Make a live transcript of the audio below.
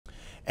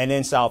And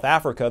in South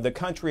Africa, the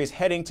country is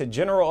heading to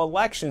general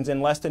elections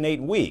in less than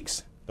 8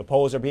 weeks. The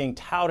polls are being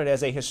touted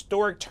as a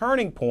historic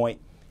turning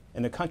point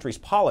in the country's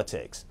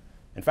politics.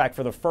 In fact,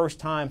 for the first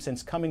time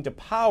since coming to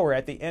power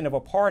at the end of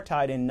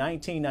apartheid in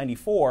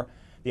 1994,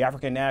 the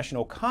African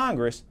National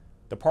Congress,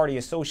 the party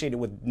associated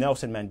with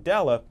Nelson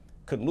Mandela,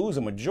 could lose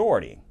a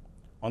majority.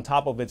 On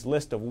top of its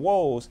list of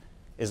woes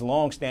is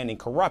long-standing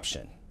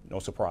corruption. No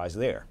surprise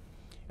there.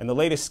 And the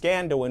latest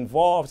scandal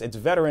involves its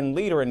veteran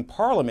leader and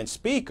parliament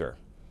speaker.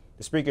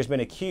 The speaker's been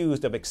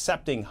accused of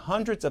accepting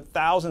hundreds of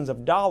thousands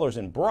of dollars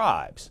in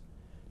bribes.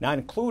 Now,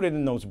 included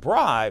in those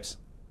bribes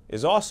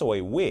is also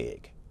a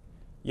wig.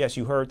 Yes,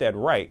 you heard that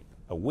right,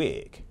 a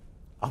wig.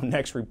 Our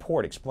next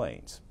report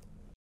explains.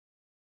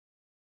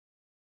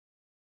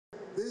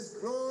 This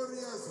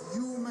glorious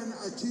human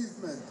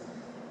achievement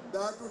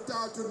that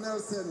Utatu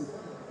Nelson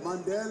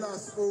Mandela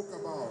spoke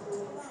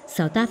about.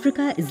 South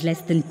Africa is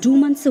less than 2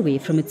 months away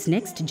from its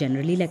next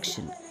general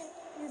election.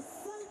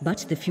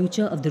 But the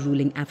future of the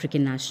ruling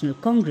African National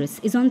Congress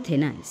is on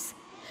thin ice.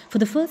 For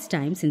the first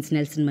time since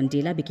Nelson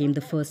Mandela became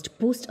the first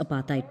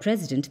post-apartheid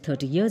president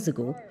 30 years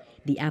ago,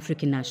 the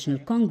African National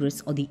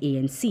Congress, or the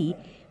ANC,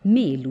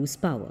 may lose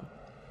power.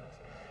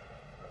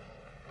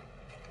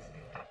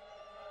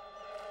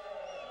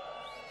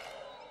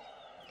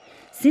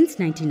 Since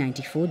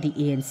 1994, the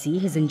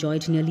ANC has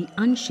enjoyed nearly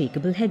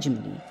unshakable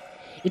hegemony.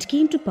 It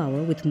came to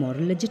power with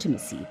moral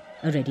legitimacy,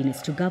 a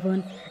readiness to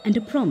govern, and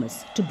a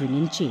promise to bring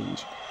in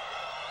change.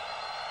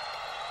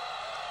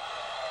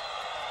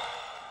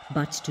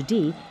 But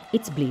today,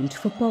 it's blamed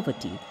for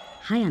poverty,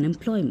 high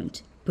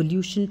unemployment,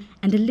 pollution,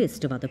 and a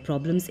list of other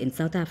problems in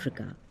South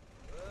Africa.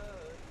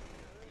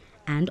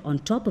 And on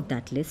top of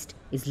that list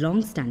is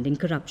long-standing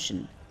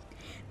corruption.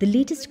 The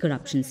latest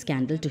corruption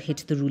scandal to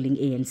hit the ruling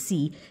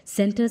ANC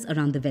centers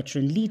around the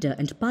veteran leader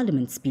and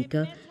parliament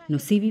speaker,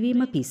 Nosiviwe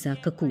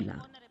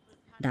Mapisa-Nqakula.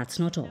 That's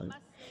not all.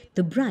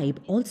 The bribe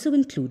also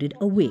included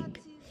a wig.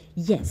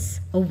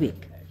 Yes, a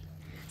wig.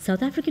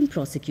 South African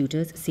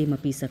prosecutors say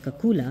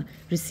Mapisa-Nqakula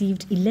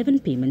received 11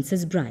 payments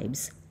as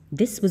bribes.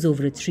 This was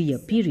over a 3-year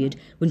period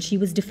when she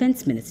was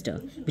defense minister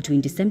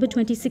between December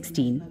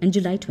 2016 and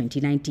July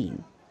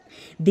 2019.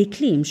 They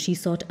claim she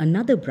sought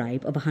another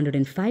bribe of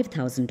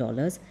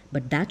 $105,000,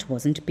 but that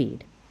wasn't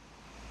paid.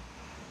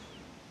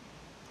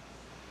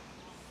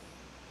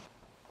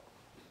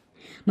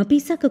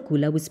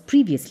 Mapisa-Nqakula was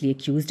previously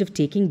accused of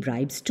taking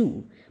bribes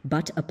too,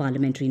 but a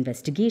parliamentary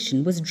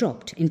investigation was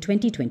dropped in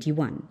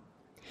 2021.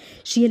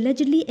 She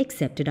allegedly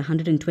accepted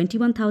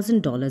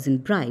 $121,000 in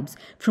bribes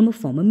from a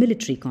former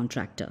military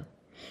contractor.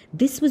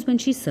 This was when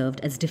she served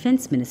as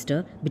defense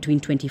minister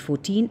between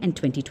 2014 and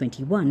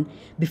 2021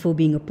 before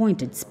being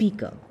appointed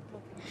speaker.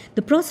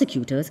 The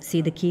prosecutors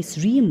say the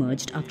case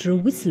re-emerged after a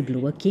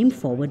whistleblower came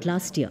forward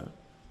last year.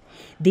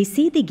 They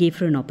say they gave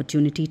her an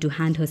opportunity to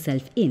hand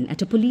herself in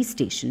at a police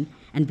station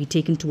and be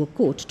taken to a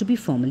court to be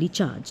formally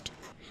charged.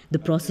 The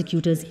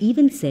prosecutors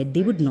even said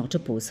they would not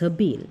oppose her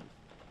bail.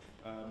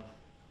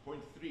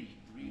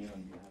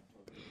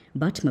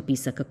 But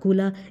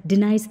Mapisa-Nqakula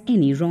denies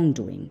any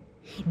wrongdoing.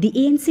 The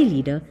ANC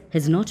leader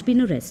has not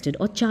been arrested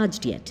or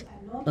charged yet.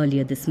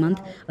 Earlier this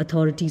month,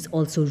 authorities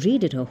also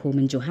raided her home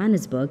in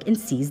Johannesburg and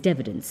seized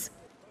evidence.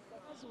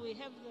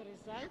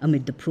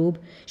 Amid the probe,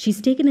 she's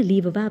taken a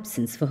leave of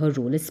absence for her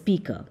role as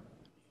speaker.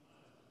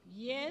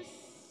 Yes.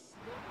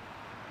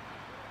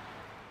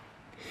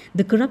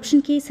 The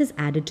corruption case has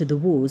added to the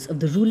woes of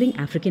the ruling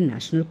African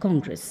National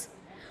Congress.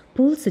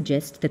 Polls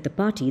suggest that the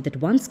party that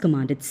once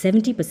commanded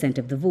 70%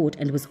 of the vote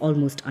and was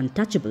almost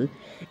untouchable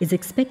is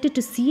expected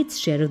to see its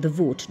share of the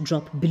vote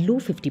drop below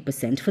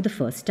 50% for the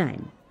first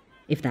time.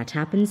 If that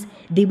happens,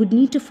 they would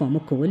need to form a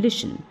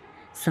coalition,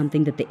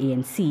 something that the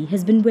ANC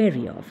has been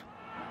wary of.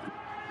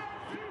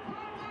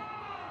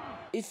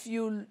 If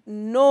you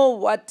know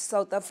what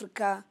South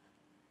Africa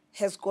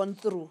has gone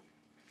through,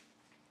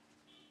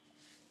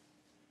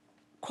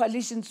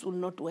 coalitions will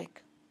not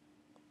work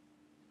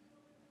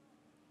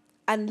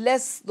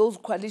unless those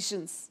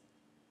coalitions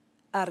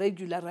are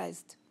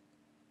regularized.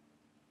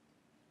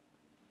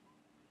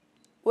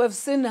 We've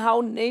seen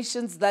how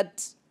nations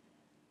that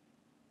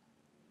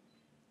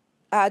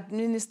are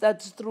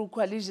administered through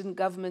coalition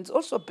governments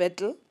also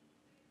battle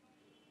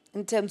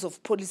in terms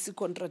of policy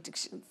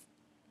contradictions.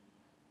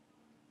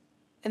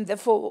 And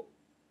therefore,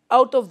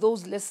 out of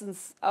those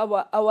lessons,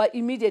 our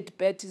immediate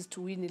bet is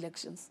to win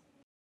elections.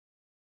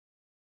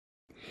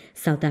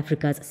 South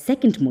Africa's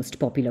second most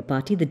popular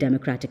party, the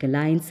Democratic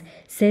Alliance,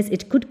 says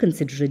it could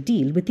consider a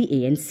deal with the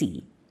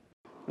ANC.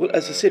 Well,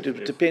 as I said, it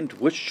would depend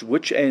which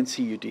ANC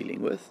you're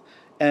dealing with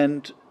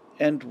and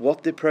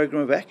what their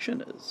program of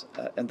action is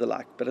and the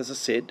like. But as I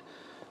said,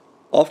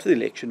 after the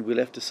election, we'll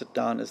have to sit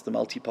down as the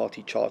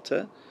multi-party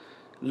charter,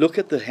 look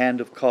at the hand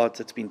of cards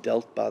that's been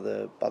dealt by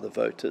the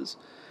voters,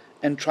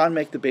 and try and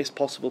make the best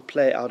possible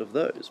play out of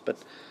those. But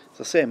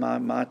as I say,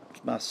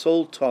 my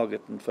sole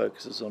target and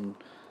focus is on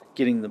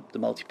getting the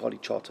multi-party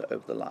charter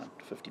over the line,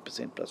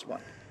 50% plus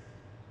one.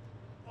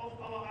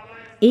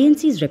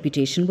 ANC's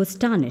reputation was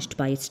tarnished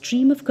by a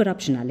stream of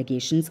corruption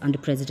allegations under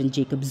President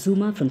Jacob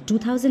Zuma from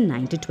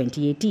 2009 to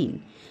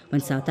 2018, when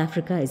South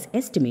Africa is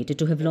estimated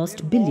to have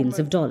lost billions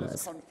of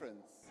dollars.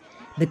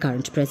 The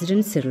current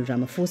president, Cyril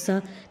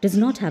Ramaphosa, does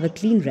not have a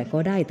clean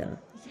record either.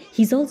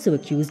 He's also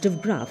accused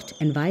of graft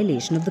and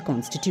violation of the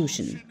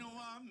constitution.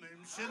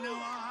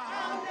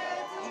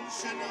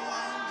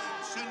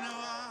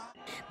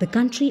 The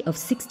country of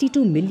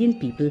 62 million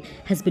people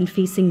has been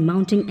facing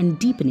mounting and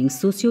deepening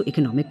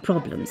socio-economic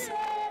problems.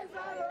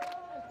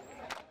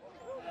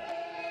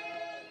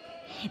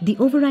 The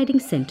overriding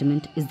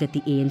sentiment is that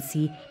the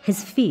ANC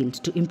has failed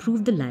to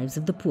improve the lives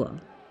of the poor.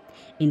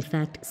 In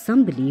fact,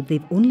 some believe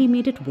they've only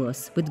made it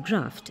worse with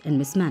graft and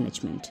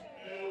mismanagement.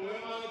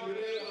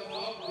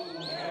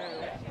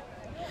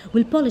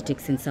 Will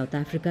politics in South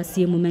Africa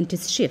see a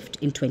momentous shift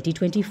in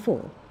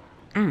 2024?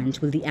 And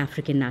will the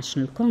African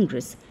National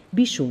Congress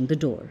be shown the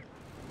door?